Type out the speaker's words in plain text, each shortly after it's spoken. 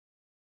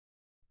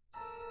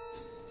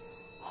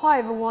Hi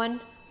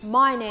everyone,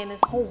 my name is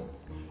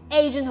Holmes,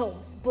 Agent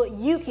Holmes, but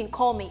you can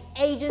call me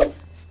Agent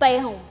Stay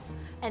Holmes.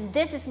 And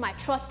this is my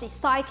trusty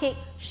sidekick,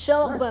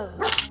 Sherlock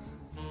Bones.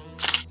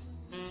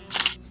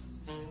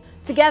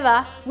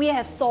 Together, we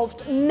have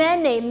solved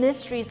many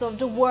mysteries of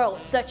the world,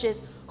 such as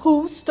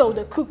who stole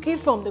the cookie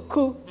from the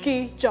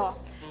cookie jar,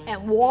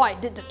 and why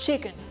did the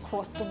chicken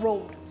cross the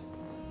road.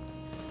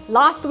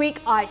 Last week,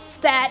 I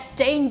stared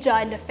danger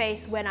in the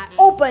face when I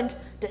opened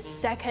the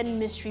second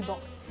mystery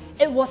box.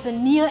 It was a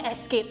near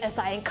escape as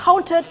I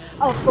encountered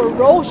a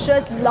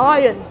ferocious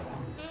lion.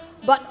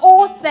 But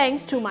all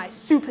thanks to my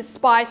super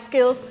spy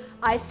skills,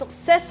 I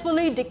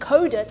successfully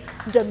decoded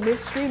the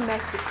mystery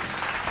message.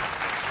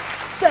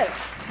 So,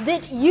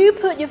 did you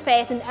put your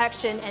faith in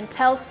action and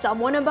tell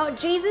someone about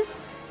Jesus?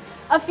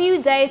 A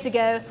few days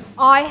ago,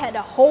 I had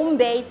a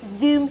home-based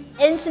Zoom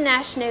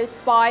International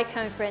Spy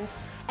Conference,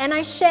 and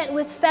I shared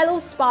with fellow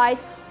spies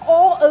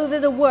all over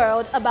the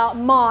world about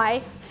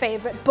my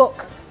favorite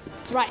book.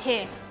 It's right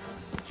here.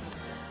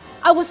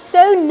 I was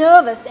so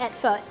nervous at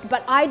first,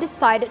 but I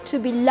decided to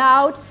be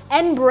loud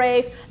and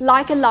brave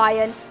like a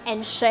lion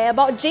and share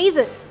about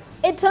Jesus.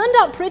 It turned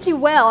out pretty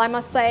well, I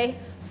must say.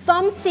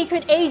 Some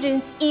secret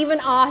agents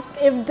even asked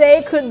if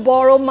they could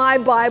borrow my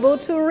Bible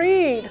to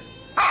read.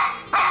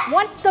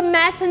 What's the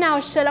matter now,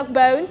 Sherlock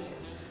Bones?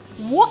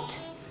 What?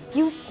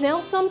 You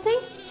smell something?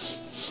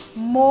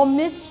 More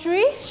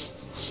mystery?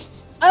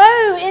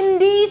 Oh, in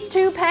these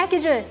two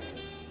packages.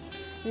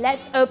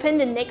 Let's open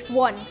the next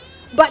one.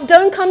 But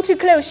don't come too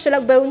close,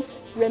 Sherlock Bones.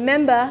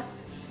 Remember,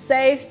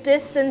 safe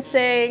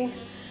distancing.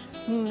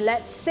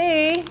 Let's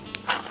see.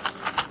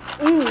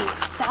 Ooh,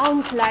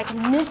 sounds like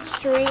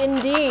mystery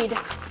indeed.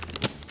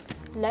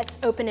 Let's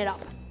open it up.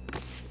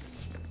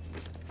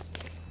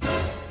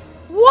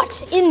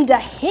 What in the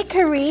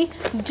hickory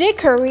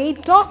dickory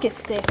dock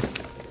is this?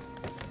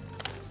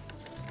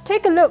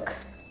 Take a look.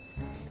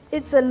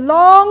 It's a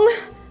long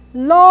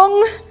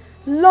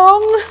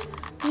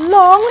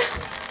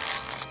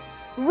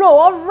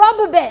row of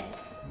rubber bands.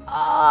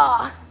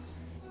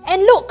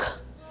 And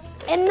look,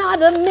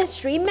 another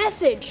mystery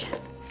message.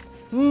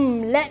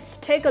 Let's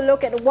take a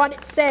look at what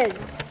it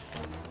says.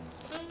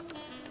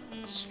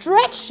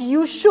 Stretch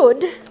you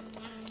should,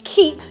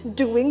 keep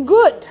doing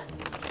good.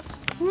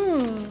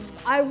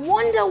 I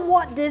wonder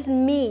what this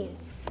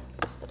means.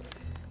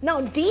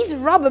 Now, these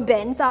rubber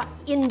bands are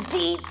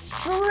indeed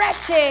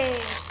stretching.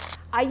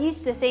 I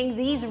used to think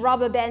these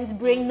rubber bands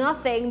bring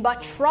nothing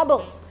but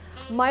trouble.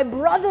 My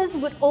brothers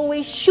would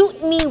always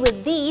shoot me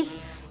with these,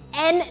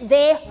 and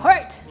they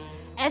hurt,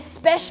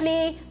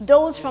 especially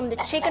those from the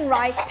chicken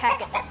rice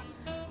packets.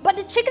 But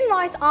the chicken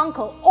rice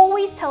uncle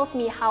always tells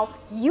me how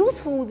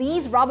useful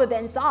these rubber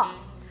bands are.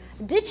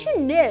 Did you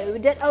know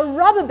that a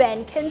rubber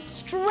band can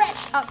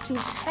stretch up to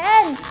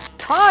 10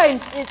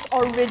 times its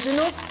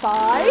original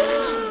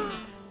size?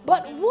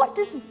 But what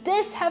does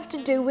this have to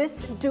do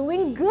with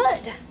doing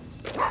good?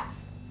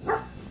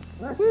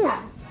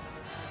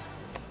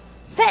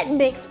 That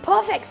makes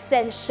perfect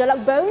sense,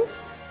 Sherlock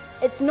Bones.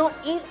 It's not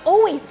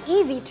always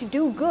easy to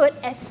do good,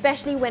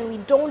 especially when we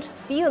don't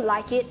feel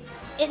like it.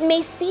 It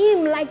may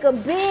seem like a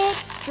big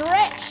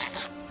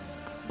stretch.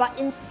 But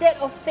instead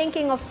of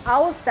thinking of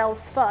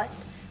ourselves first,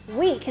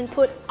 we can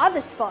put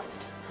others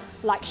first,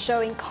 like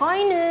showing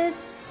kindness,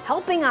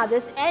 helping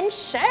others, and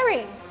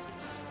sharing.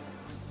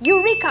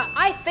 Eureka!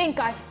 I think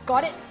I've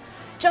got it.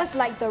 Just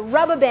like the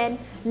rubber band,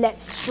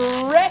 let's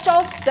stretch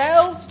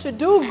ourselves to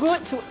do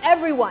good to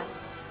everyone.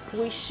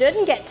 We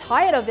shouldn't get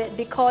tired of it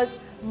because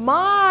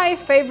my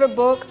favorite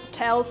book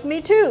tells me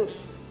to.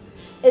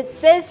 It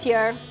says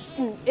here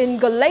in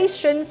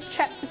Galatians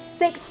chapter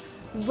 6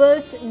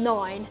 verse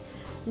 9,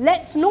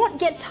 let's not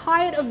get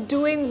tired of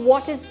doing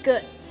what is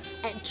good.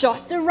 At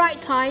just the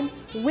right time,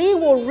 we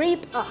will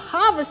reap a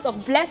harvest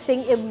of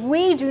blessing if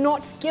we do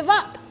not give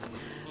up.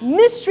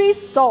 Mystery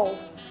solved.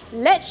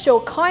 Let's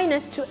show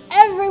kindness to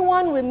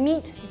everyone we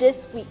meet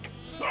this week.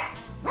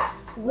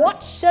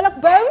 What, Sherlock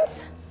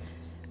Bones?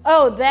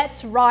 Oh,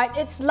 that's right,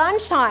 it's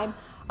lunchtime.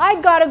 I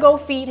gotta go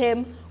feed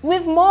him,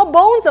 with more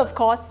bones of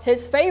course,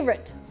 his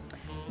favorite.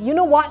 You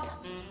know what?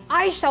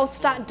 I shall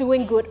start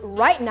doing good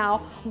right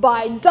now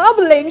by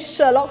doubling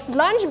Sherlock's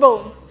lunch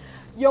bones.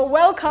 You're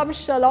welcome,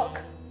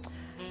 Sherlock.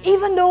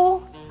 Even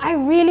though I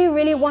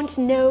really want to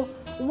know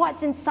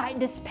what's inside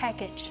this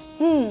package.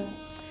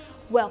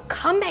 Well,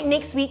 come back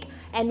next week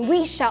and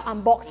we shall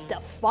unbox the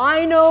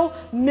final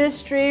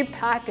mystery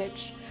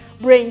package.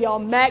 Bring your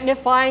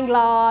magnifying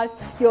glass,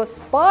 your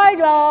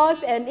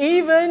spyglass, and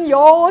even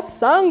your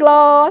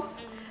sunglass.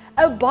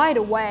 Oh, by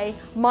the way,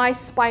 my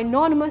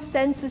spynonymous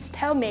senses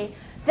tell me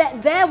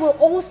that there will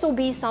also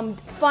be some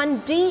fun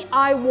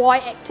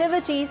DIY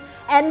activities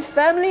and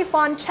family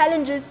fun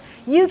challenges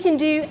you can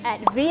do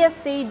at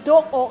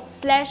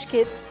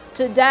vsc.org/kids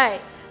today.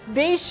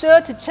 Be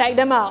sure to check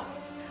them out.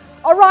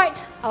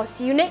 Alright, I'll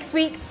see you next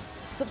week.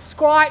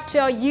 Subscribe to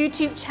our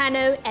YouTube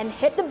channel and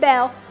hit the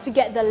bell to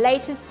get the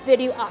latest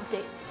video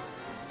updates.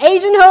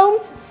 Agent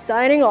Holmes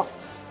signing off.